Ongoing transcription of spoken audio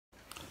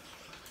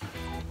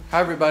Hi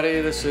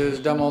everybody, this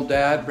is Dumb Old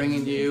Dad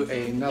bringing you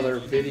another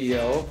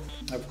video,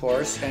 of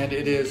course, and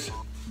it is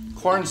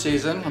corn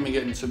season. Let me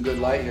get in some good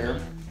light here.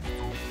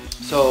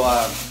 So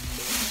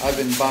I've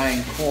been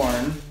buying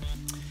corn,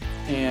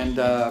 and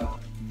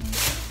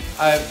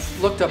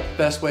I've looked up the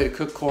best way to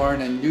cook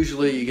corn, and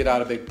usually you get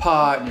out a big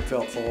pot and you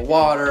fill it full of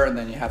water, and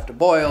then you have to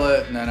boil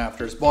it, and then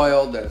after it's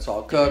boiled, then it's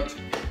all cooked.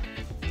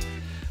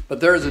 But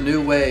there's a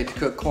new way to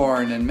cook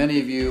corn, and many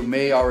of you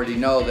may already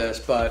know this,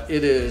 but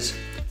it is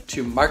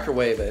to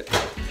microwave it.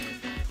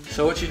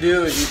 So what you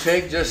do is you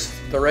take just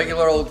the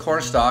regular old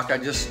corn stalk. I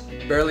just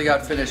barely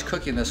got finished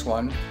cooking this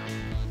one,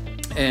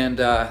 and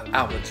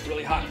ow, it's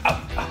really hot.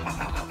 Ow, ow,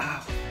 ow, ow,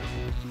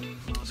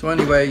 ow. So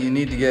anyway, you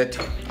need to get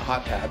a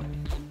hot pad.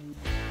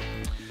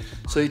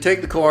 So you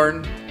take the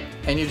corn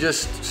and you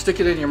just stick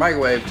it in your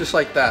microwave just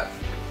like that.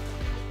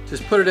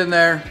 Just put it in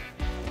there,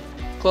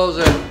 close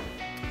it,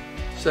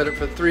 set it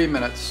for 3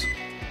 minutes.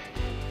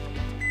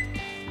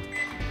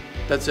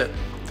 That's it.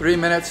 3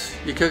 minutes,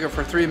 you cook it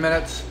for 3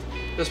 minutes.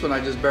 This one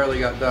I just barely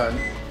got done.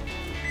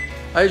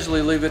 I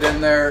usually leave it in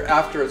there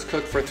after it's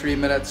cooked for 3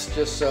 minutes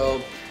just so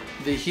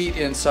the heat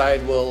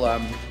inside will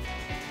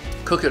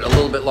cook it a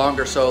little bit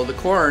longer. So the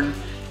corn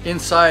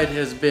inside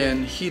has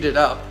been heated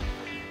up,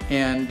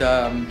 and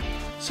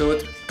so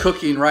it's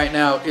cooking right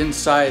now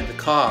inside the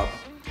cob.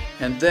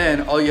 And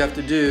then all you have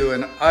to do,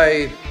 and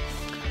I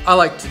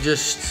like to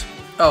just,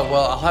 oh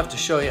well, I'll have to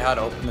show you how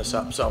to open this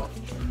up. So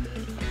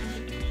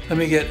let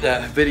me get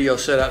the video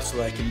set up so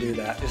that I can do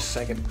that. Just a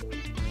second.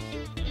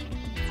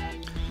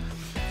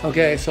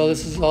 Okay, so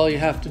this is all you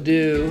have to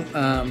do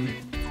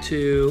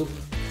to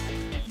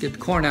get the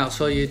corn out.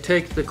 So you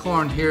take the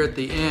corn here at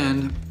the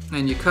end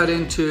and you cut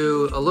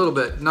into a little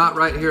bit, not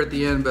right here at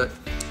the end, but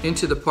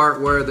into the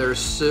part where there's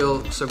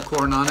still some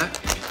corn on it.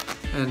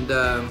 And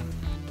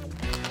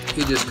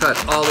you just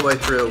cut all the way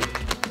through.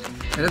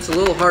 And it's a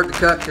little hard to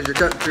cut because you're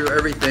cutting through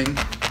everything.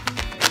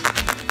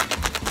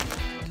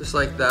 Just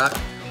like that.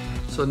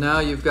 So now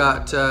you've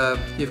got,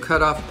 you've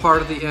cut off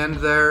part of the end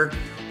there.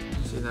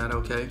 See that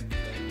okay?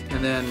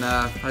 And then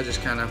I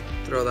just kind of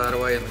throw that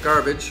away in the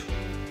garbage.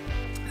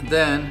 And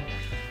then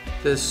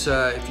this,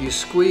 if you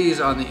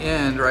squeeze on the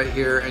end right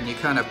here and you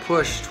kind of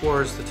push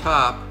towards the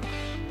top,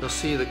 you'll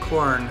see the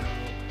corn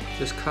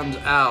just comes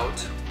out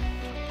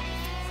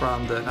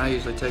from the, and I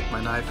usually take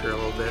my knife here a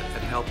little bit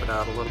and help it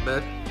out a little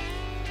bit.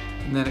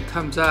 And then it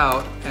comes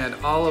out, and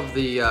all of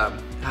the, ow,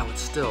 it's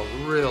still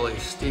really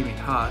steaming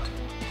hot.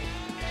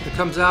 It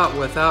comes out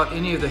without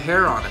any of the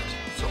hair on it.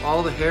 So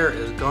all the hair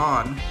is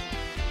gone.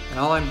 And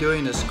all I'm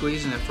doing is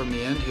squeezing it from the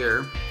end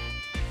here.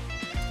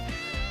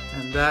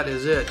 And that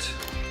is it.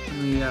 Let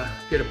me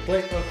get a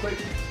plate real quick.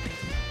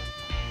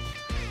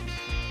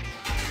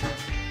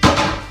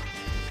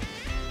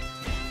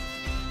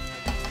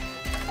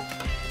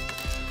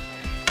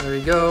 There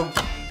you go.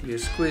 You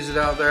squeeze it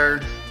out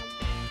there.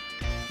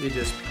 You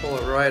just pull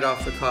it right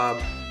off the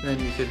cob. Then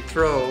you can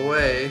throw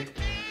away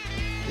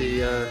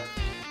the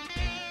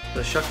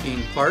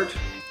shucking part,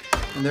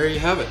 and there you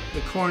have it. The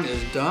corn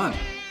is done.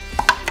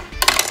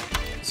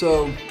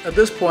 So at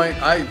this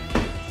point, I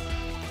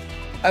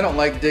don't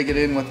like digging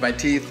in with my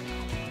teeth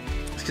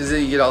because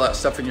then you get all that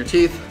stuff in your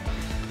teeth.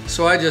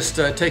 So I just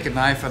take a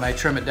knife and I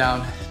trim it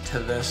down to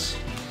this.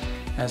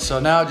 And so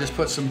now just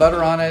put some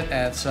butter on it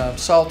and some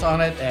salt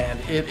on it, and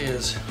it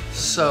is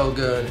so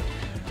good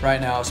right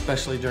now,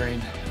 especially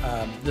during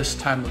this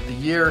time of the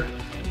year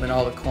when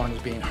all the corn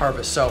is being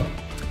harvested. So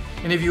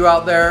any of you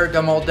out there,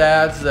 dumb old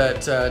dads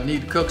that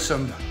need to cook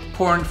some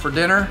corn for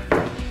dinner,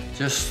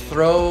 just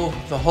throw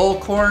the whole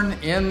corn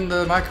in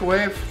the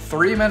microwave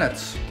 3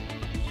 minutes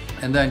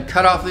and then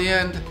cut off the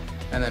end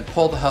and then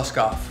pull the husk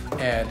off,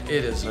 and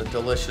it is a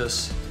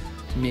delicious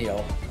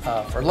meal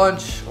for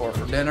lunch or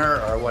for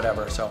dinner or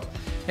whatever. So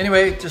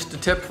anyway, just a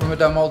tip from a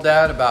dumb old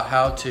dad about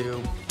how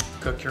to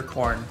cook your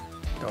corn.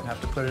 Don't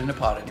have to put it in a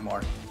pot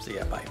anymore. See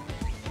ya, bye.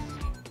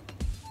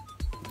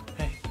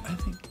 Hey, I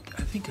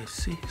think I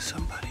see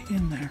somebody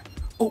in there.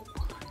 Oh,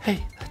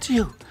 hey, that's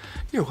you.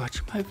 You're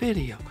watching my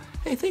video.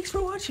 Hey, thanks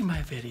for watching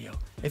my video.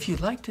 If you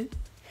liked it,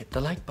 hit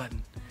the like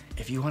button.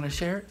 If you want to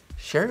share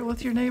it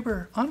with your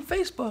neighbor on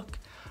Facebook.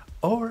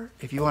 Or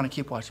if you want to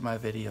keep watching my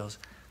videos,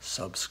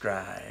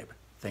 subscribe.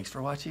 Thanks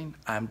for watching.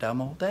 I'm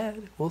Dumb Old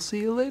Dad. We'll see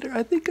you later.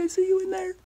 I think I see you in there.